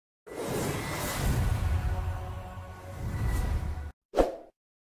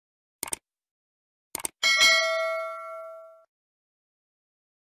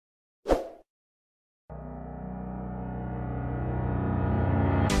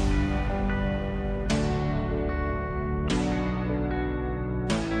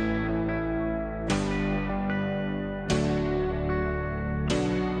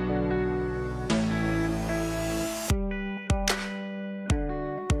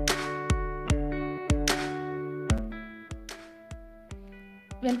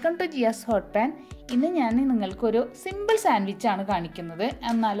Welcome to Jiyas hot pan. ഇന്ന് ഞാൻ നിങ്ങൾക്കൊരു സിമ്പിൾ സാൻഡ്വിച്ചാണ് കാണിക്കുന്നത്.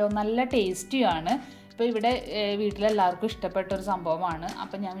 എന്നാലോ നല്ല ടേസ്റ്റിയാണ്. ഇപ്പോൾ ഇവിടെ വീട്ടിലെല്ലാവർക്കും ഇഷ്ടപ്പെട്ടൊരു സംഭവമാണ്.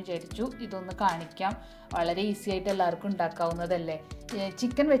 അപ്പം ഞാൻ വിചാരിച്ചു ഇതൊന്ന് കാണിക്കാം. വളരെ ഈസി ആയിട്ട് എല്ലാവർക്കും ഉണ്ടാക്കാവുന്നതല്ലേ.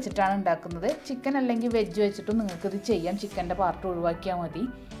 ചിക്കൻ വെച്ചിട്ടാണ് ഉണ്ടാക്കുന്നത്. ചിക്കൻ അല്ലെങ്കിൽ വെജ് വെച്ചിട്ടും നിങ്ങൾക്കിത് ചെയ്യാം. ചിക്കൻ്റെ പാർട്ട് ഒഴിവാക്കിയാൽ മതി.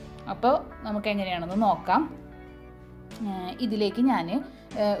 അപ്പോൾ നമുക്ക് എങ്ങനെയാണെന്ന് നോക്കാം. ഇതിലേക്ക് ഞാൻ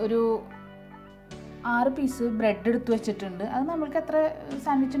ഒരു 6 പീസ് ബ്രെഡ് എടുത്ത് വെച്ചിട്ടുണ്ട്. അത് നമ്മൾക്ക് എത്ര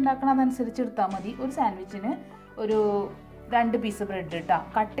സാൻഡ്വിച്ച് ഉണ്ടാക്കണം അതനുസരിച്ച് എടുത്താൽ മതി. ഒരു സാൻഡ്വിച്ചിന് ഒരു 2 പീസ് ബ്രെഡ് ഇട്ടാ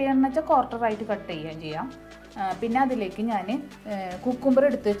കട്ട് ചെയ്യണമെന്ന് വെച്ചാൽ ക്വാർട്ടറായിട്ട് കട്ട് ചെയ്യാം. പിന്നെ അതിലേക്ക് ഞാൻ കുക്കുംബർ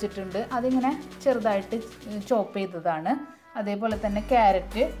എടുത്ത് വെച്ചിട്ടുണ്ട്. അതിങ്ങനെ ചെറുതായിട്ട് ചോപ്പ് ചെയ്തതാണ്. അതേപോലെ തന്നെ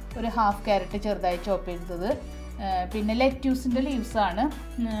ക്യാരറ്റ്, ഒരു ഹാഫ് ക്യാരറ്റ് ചെറുതായി ചോപ്പ് ചെയ്തത്. പിന്നെ ലെറ്റ്യൂസിൻ്റെ ലീവ്സാണ്.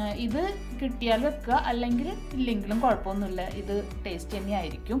 ഇത് കിട്ടിയാൽ വെക്കുക, അല്ലെങ്കിൽ ഇല്ലെങ്കിലും കുഴപ്പമൊന്നുമില്ല. ഇത് ടേസ്റ്റ്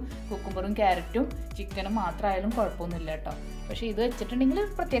തന്നെയായിരിക്കും. കുക്കുംബറും ക്യാരറ്റും ചിക്കനും മാത്രമായാലും കുഴപ്പമൊന്നുമില്ല കേട്ടോ. പക്ഷേ ഇത് വെച്ചിട്ടുണ്ടെങ്കിൽ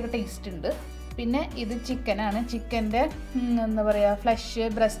പ്രത്യേക ടേസ്റ്റ് ഉണ്ട്. പിന്നെ ഇത് ചിക്കനാണ്. ചിക്കൻ്റെ എന്താ പറയുക, ഫ്ലഷ്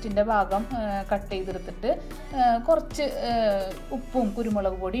ബ്രസ്റ്റിൻ്റെ ഭാഗം കട്ട് ചെയ്തെടുത്തിട്ട് കുറച്ച് ഉപ്പും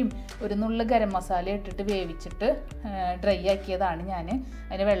കുരുമുളക് പൊടിയും ഒരു നുള്ള് ഗരം മസാല ഇട്ടിട്ട് വേവിച്ചിട്ട് ഡ്രൈ ആക്കിയതാണ് ഞാൻ.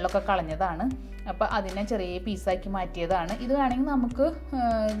 അതിൻ്റെ വെള്ളമൊക്കെ കളഞ്ഞതാണ്. അപ്പോൾ അതിനെ ചെറിയ പീസാക്കി മാറ്റിയതാണ്. ഇത് വേണമെങ്കിൽ നമുക്ക്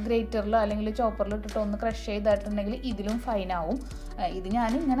ഗ്രേറ്ററിലോ അല്ലെങ്കിൽ ചോപ്പറിലോ ഇട്ടിട്ട് ഒന്ന് ക്രഷ് ചെയ്തിട്ടുണ്ടെങ്കിൽ ഇതിലും ഫൈനാവും. ഇത്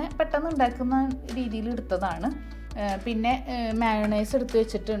ഞാനിങ്ങനെ പെട്ടെന്ന് ഉണ്ടാക്കുന്ന രീതിയിൽ എടുത്തതാണ്. പിന്നെ മയോണൈസ് എടുത്ത്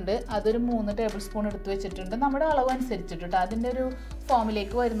വെച്ചിട്ടുണ്ട്. അതൊരു 3 ടേബിൾ സ്പൂൺ എടുത്ത് വെച്ചിട്ടുണ്ട്. നമ്മുടെ അളവ് അനുസരിച്ചിട്ട് അതിൻ്റെ ഒരു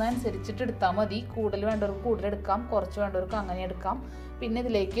ഫോമിലേക്ക് വരുന്നതനുസരിച്ചിട്ട് എടുത്താൽ മതി. കൂടുതൽ വേണ്ടവർക്ക് കൂടുതൽ എടുക്കാം, കുറച്ച് വേണ്ടവർക്ക് അങ്ങനെ എടുക്കാം. പിന്നെ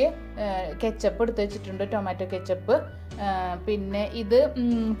ഇതിലേക്ക് കെച്ചപ്പ് എടുത്ത് വെച്ചിട്ടുണ്ട്, ടൊമാറ്റോ കെച്ചപ്പ്. പിന്നെ ഇത്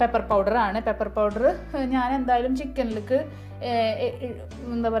പെപ്പർ പൗഡറാണ്. പെപ്പർ പൗഡർ ഞാൻ എന്തായാലും ചിക്കനിലേക്ക്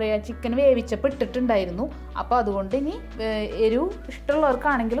എന്താ പറയുക, ചിക്കൻ വേവിച്ചപ്പോൾ ഇട്ടിട്ടുണ്ടായിരുന്നു. അപ്പോൾ അതുകൊണ്ട് ഇനി എരിവ്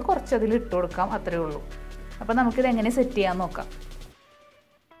ഇഷ്ടമുള്ളവർക്കാണെങ്കിൽ കുറച്ചതിൽ ഇട്ട് കൊടുക്കാം, അത്രയേ ഉള്ളൂ. അപ്പോൾ നമുക്കിത് എങ്ങനെ സെറ്റ് ചെയ്യാൻ നോക്കാം.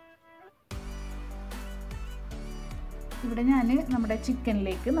 ഇവിടെ ഞാൻ നമ്മുടെ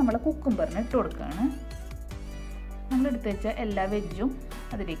ചിക്കനിലേക്ക് നമ്മളെ കുക്കുംബറിന് ഇട്ട് കൊടുക്കുകയാണ്. നമ്മളെടുത്ത് വെച്ച എല്ലാ വെജും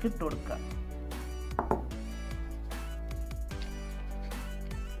അതിലേക്ക് ഇട്ട് കൊടുക്കുക.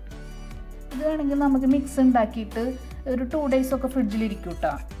 ഇത് വേണമെങ്കിൽ നമുക്ക് മിക്സ് ഉണ്ടാക്കിയിട്ട് ഒരു 2 days ഒക്കെ ഫ്രിഡ്ജിലിരിക്കും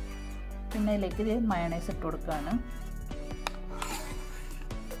കേട്ടോ. പിന്നെ അതിലേക്ക് മയോണൈസ് ഇട്ട് കൊടുക്കുകയാണ്.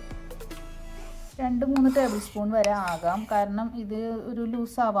 2-3 ടേബിൾ സ്പൂൺ വരെ ആകാം, കാരണം ഇത് ഒരു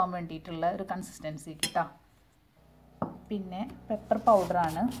ലൂസ് ആവാൻ വേണ്ടിയിട്ടുള്ള ഒരു കൺസിസ്റ്റൻസി കിട്ടാം. പിന്നെ പെപ്പർ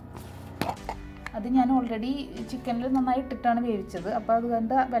പൗഡറാണ്. അത് ഞാൻ ഓൾറെഡി ചിക്കനിൽ നന്നായി ഇട്ടിട്ടാണ് വേവിച്ചത്. അപ്പോൾ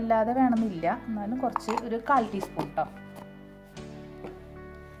അതുകൊണ്ട് വല്ലാതെ വേണമെന്നില്ല, എന്നാലും കുറച്ച് ഒരു 1/4 ടീസ്പൂൺ കേട്ടോ.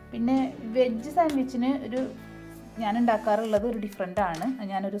 പിന്നെ വെജ് സാൻഡ്വിച്ചിന് ഞാൻ ഉണ്ടാക്കാറുള്ളത് ഒരു ഡിഫറെൻ്റ് ആണ്.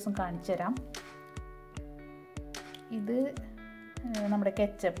 ഞാനൊരു ദിവസം കാണിച്ചു തരാം. ഇത് നമ്മുടെ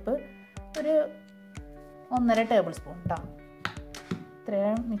കെച്ചപ്പ് ഒരു 1.5 ടേബിൾ സ്പൂൺ കേട്ടോ.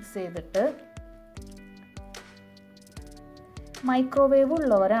 ഇത്രയും മിക്സ് ചെയ്തിട്ട്, മൈക്രോവേവ്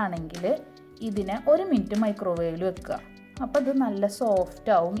ഉള്ളവരാണെങ്കിൽ ഇതിനെ 1 മിനിറ്റ് മൈക്രോവേവിൽ വെക്കുക. അപ്പോൾ ഇത് നല്ല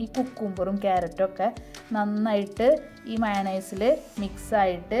സോഫ്റ്റ് ആവും. ഈ കുക്കുംബറും ക്യാരറ്റും ഒക്കെ നന്നായിട്ട് ഈ മയോണൈസിൽ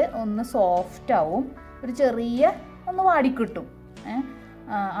മിക്സായിട്ട് ഒന്ന് സോഫ്റ്റ് ആവും. ഒരു ചെറിയ ഒന്ന് വാടിക്കിട്ടും.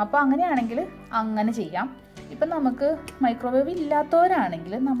 അപ്പോൾ അങ്ങനെയാണെങ്കിൽ അങ്ങനെ ചെയ്യാം. ഇപ്പം നമുക്ക് മൈക്രോവേവ്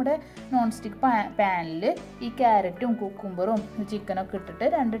ഇല്ലാത്തവരാണെങ്കിൽ നമ്മുടെ നോൺ സ്റ്റിക്ക് പാനിൽ ഈ ക്യാരറ്റും കുക്കുംബറും ചിക്കനൊക്കെ ഇട്ടിട്ട്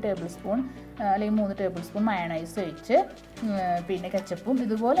 2 ടേബിൾ സ്പൂൺ അല്ലെങ്കിൽ 3 ടേബിൾ സ്പൂൺ മയോണൈസ് ഒഴിച്ച്, പിന്നെ കെച്ചപ്പും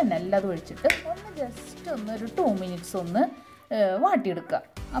ഇതുപോലെ തന്നെ എല്ലാം ഒഴിച്ചിട്ട് ഒന്ന് ജസ്റ്റ് ഒരു 2 മിനിറ്റ്സ് ഒന്ന് വാട്ടിയെടുക്കുക.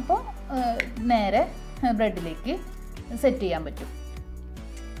 അപ്പോൾ നേരെ ബ്രെഡിലേക്ക് സെറ്റ് ചെയ്യാൻ പറ്റും.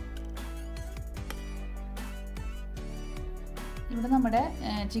 ഇവിടെ നമ്മുടെ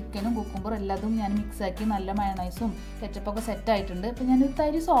ചിക്കനും കുക്കുംബറും എല്ലാതും ഞാൻ മിക്സാക്കി നല്ല മയോണൈസും കെച്ചപ്പൊക്കെ സെറ്റായിട്ടുണ്ട്. അപ്പോൾ ഞാനൊരു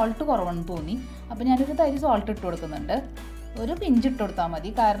തരി സോൾട്ട് കുറവെന്ന് തോന്നി. അപ്പോൾ ഞാനൊരു തരി സോൾട്ട് ഇട്ട് കൊടുക്കുന്നുണ്ട്. ഒരു പിഞ്ച് ഇട്ട് കൊടുത്താൽ മതി,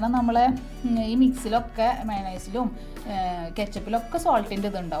 കാരണം നമ്മളെ ഈ മിക്സിലൊക്കെ മയോണൈസിലും കെച്ചപ്പിലൊക്കെ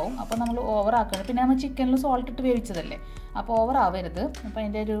സോൾട്ടിൻ്റെ ഇതുണ്ടാവും. അപ്പോൾ നമ്മൾ ഓവർ ആക്കണം. പിന്നെ നമ്മൾ ചിക്കനിൽ സോൾട്ട് ഇട്ട് വേവിച്ചതല്ലേ, അപ്പോൾ ഓവർ ആവരുത്. അപ്പോൾ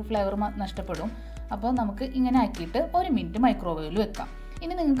അതിൻ്റെ ഒരു ഫ്ലേവർ നഷ്ടപ്പെടും. അപ്പോൾ നമുക്ക് ഇങ്ങനെ ആക്കിയിട്ട് 1 മിനിറ്റ് മൈക്രോവേവിൽ വെക്കാം.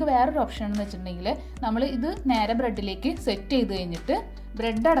 ഇനി നിങ്ങൾക്ക് വേറൊരു ഓപ്ഷൻ എന്ന് വെച്ചിട്ടുണ്ടെങ്കിൽ നമ്മൾ ഇത് നേരെ ബ്രെഡിലേക്ക് സെറ്റ് ചെയ്ത് കഴിഞ്ഞിട്ട്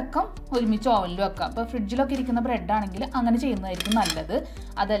ബ്രെഡ് അടക്കം ഒരുമിച്ച് ഓവനിൽ വെക്കാം. അപ്പോൾ ഫ്രിഡ്ജിലൊക്കെ ഇരിക്കുന്ന ബ്രെഡാണെങ്കിൽ അങ്ങനെ ചെയ്യുന്നതായിരിക്കും നല്ലത്.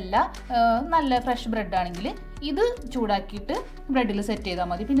 അതല്ല നല്ല ഫ്രഷ് ബ്രെഡാണെങ്കിൽ ഇത് ചൂടാക്കിയിട്ട് ബ്രെഡിൽ സെറ്റ് ചെയ്താൽ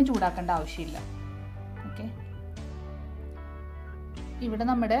മതി, പിന്നെ ചൂടാക്കേണ്ട ആവശ്യമില്ല. ഓക്കെ, ഇവിടെ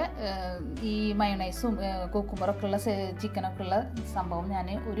നമ്മുടെ ഈ മയോണൈസും കുക്കുംബറൊക്കെ ഉള്ള ചിക്കനൊക്കെ ഉള്ള സംഭവം ഞാൻ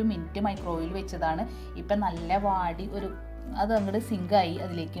 1 മിനിറ്റ് മൈക്രോവേവിൽ വെച്ചതാണ്. ഇപ്പം നല്ല വാടി അത് അങ്ങോട്ട് സിങ്കായി,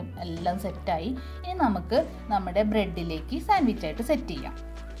 അതിലേക്കും എല്ലാം സെറ്റായി. ഇനി നമുക്ക് നമ്മുടെ ബ്രെഡിലേക്ക് സാൻഡ്വിച്ചായിട്ട് സെറ്റ് ചെയ്യാം.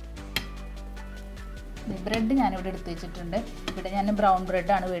 ബ്രെഡ് ഞാനിവിടെ എടുത്ത് വെച്ചിട്ടുണ്ട്. ഇവിടെ ഞാൻ ബ്രൗൺ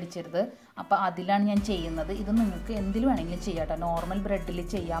ബ്രെഡാണ് മേടിച്ചത്. അപ്പോൾ അതിലാണ് ഞാൻ ചെയ്യുന്നത്. ഇത് നിങ്ങൾക്ക് എന്തിൽ വേണമെങ്കിലും ചെയ്യാം കേട്ടോ. നോർമൽ ബ്രെഡിൽ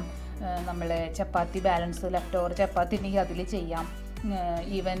ചെയ്യാം, നമ്മൾ ചപ്പാത്തി ബാലൻസ് ലെഫ്റ്റ് ഓവർ ചപ്പാത്തി ഉണ്ടെങ്കിൽ അതിൽ ചെയ്യാം,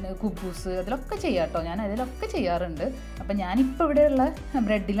 ഈവൻ കുബൂസ് അതിലൊക്കെ ചെയ്യാം കേട്ടോ. ഞാൻ അതിലൊക്കെ ചെയ്യാറുണ്ട്. അപ്പം ഞാനിപ്പോൾ ഇവിടെയുള്ള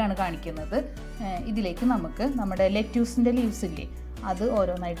ബ്രെഡിലാണ് കാണിക്കുന്നത്. ഇതിലേക്ക് നമുക്ക് നമ്മുടെ ലെറ്റ്യൂസിൻ്റെ ലീവ്സ് ഇല്ലേ, അത്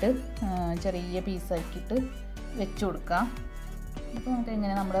ഓരോന്നായിട്ട് ചെറിയ പീസാക്കിയിട്ട് വെച്ച് കൊടുക്കാം. അപ്പോൾ നമുക്ക്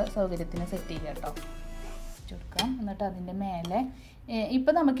ഇങ്ങനെ നമ്മുടെ സൗകര്യത്തിന് സെറ്റ് ചെയ്യാം കേട്ടോ. വെച്ച് കൊടുക്കാം. എന്നിട്ട് അതിൻ്റെ മേലെ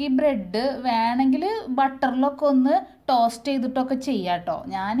ഇപ്പം നമുക്ക് ഈ ബ്രെഡ് വേണമെങ്കിൽ ബട്ടറിലൊക്കെ ഒന്ന് ടോസ്റ്റ് ചെയ്തിട്ടൊക്കെ ചെയ്യാം കേട്ടോ.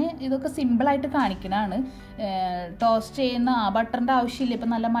 ഞാൻ ഇതൊക്കെ സിമ്പിളായിട്ട് കാണിക്കണതാണ്. ടോസ്റ്റ് ചെയ്യുന്ന ബട്ടറിൻ്റെ ആവശ്യമില്ല.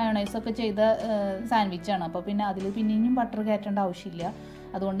 ഇപ്പം നല്ല മയോണൈസൊക്കെ ചെയ്ത സാൻഡ്വിച്ചാണ്. അപ്പോൾ പിന്നെ അതിൽ പിന്നെയും ബട്ടർ കയറ്റേണ്ട ആവശ്യമില്ല.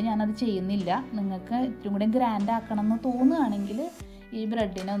 അതുകൊണ്ട് ഞാനത് ചെയ്യുന്നില്ല. നിങ്ങൾക്ക് ഏറ്റവും കൂടി ഗ്രാൻഡ് ആക്കണം എന്ന് തോന്നുകയാണെങ്കിൽ ഈ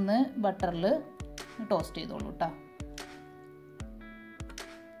ബ്രെഡിനെ ഒന്ന് ബട്ടറിൽ ടോസ്റ്റ് ചെയ്തോളൂ കേട്ടോ.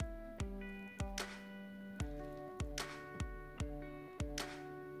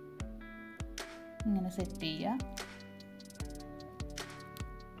 ഇങ്ങനെ സെറ്റ് ചെയ്യുക.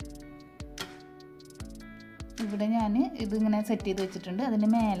 ഇവിടെ ഞാൻ ഇതിങ്ങനെ സെറ്റ് ചെയ്ത് വെച്ചിട്ടുണ്ട്. അതിൻ്റെ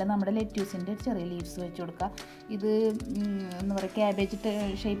മേലെ നമ്മുടെ ലെറ്റ്യൂസിൻ്റെ ചെറിയ ലീവ്സ് വെച്ച് കൊടുക്കുക. ഇത് എന്താ പറയുക, ക്യാബേജ്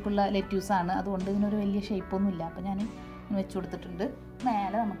ഷേപ്പുള്ള ലെറ്റ്യൂസാണ്. അതുകൊണ്ട് ഇതിനൊരു വലിയ ഷേപ്പൊന്നുമില്ല. അപ്പോൾ ഞാൻ വെച്ച് കൊടുത്തിട്ടുണ്ട്.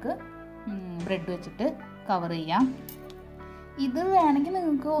 മേലെ നമുക്ക് ബ്രെഡ് വെച്ചിട്ട് കവർ ചെയ്യാം. ഇത് വേണമെങ്കിൽ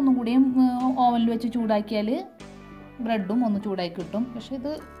നിങ്ങൾക്ക് ഒന്നും കൂടിയും ഓവനിൽ വെച്ച് ചൂടാക്കിയാൽ ബ്രെഡും ഒന്ന് ചൂടാക്കി കിട്ടും. പക്ഷേ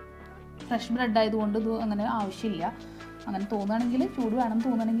ഇത് ഫ്രഷ് ബ്രെഡ് ആയതുകൊണ്ട് ഇത് അങ്ങനെ ആവശ്യമില്ല. അങ്ങനെ തോന്നുകയാണെങ്കിൽ, ചൂട് വേണമെന്ന്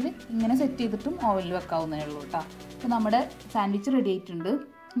തോന്നുകയാണെങ്കിൽ ഇങ്ങനെ സെറ്റ് ചെയ്തിട്ടും ഓവനിൽ വെക്കാവുന്നതേ ഉള്ളൂ കേട്ടോ. അപ്പോൾ നമ്മുടെ സാൻഡ്വിച്ച് റെഡി ആയിട്ടുണ്ട്.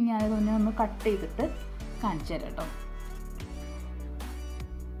 ഞാനിതൊന്നെ ഒന്ന് കട്ട് ചെയ്തിട്ട് കാണിച്ചു തരാം കേട്ടോ.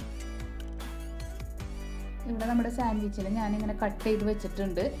 ഇവിടെ നമ്മുടെ സാൻഡ്വിച്ചിൽ ഞാനിങ്ങനെ കട്ട് ചെയ്ത്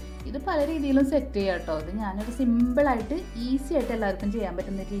വെച്ചിട്ടുണ്ട്. ഇത് പല രീതിയിലും സെറ്റ് ചെയ്യാം കേട്ടോ. ഇത് ഞാനൊരു സിമ്പിളായിട്ട് ഈസി ആയിട്ട് എല്ലാവർക്കും ചെയ്യാൻ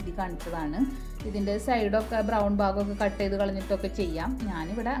പറ്റുന്ന രീതി കാണിച്ചതാണ്. ഇതിൻ്റെ സൈഡൊക്കെ ബ്രൗൺ ഭാഗമൊക്കെ കട്ട് ചെയ്ത് കളഞ്ഞിട്ടൊക്കെ ചെയ്യാം.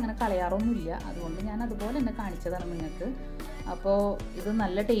 ഞാനിവിടെ അങ്ങനെ കളയാറൊന്നുമില്ല. അതുകൊണ്ട് ഞാൻ അതുപോലെ തന്നെ കാണിച്ചതാണ് നിങ്ങൾക്ക്. അപ്പോൾ ഇത്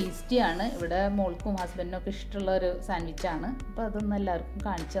നല്ല ടേസ്റ്റിയാണ്. ഇവിടെ മോൾക്കും ഹസ്ബൻഡിനും ഒക്കെ ഇഷ്ടമുള്ള ഒരു സാൻഡ്വിച്ചാണ്. അപ്പോൾ അതൊന്ന് എല്ലാവർക്കും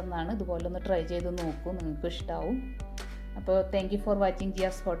കാണിച്ചു തന്നതാണ്. ഇതുപോലെ ഒന്ന് ട്രൈ ചെയ്ത് നോക്കൂ, നിങ്ങൾക്ക് ഇഷ്ടമാവും. അപ്പോൾ thank you for watching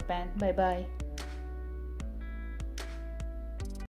Jiyas hot pan. Bye bye.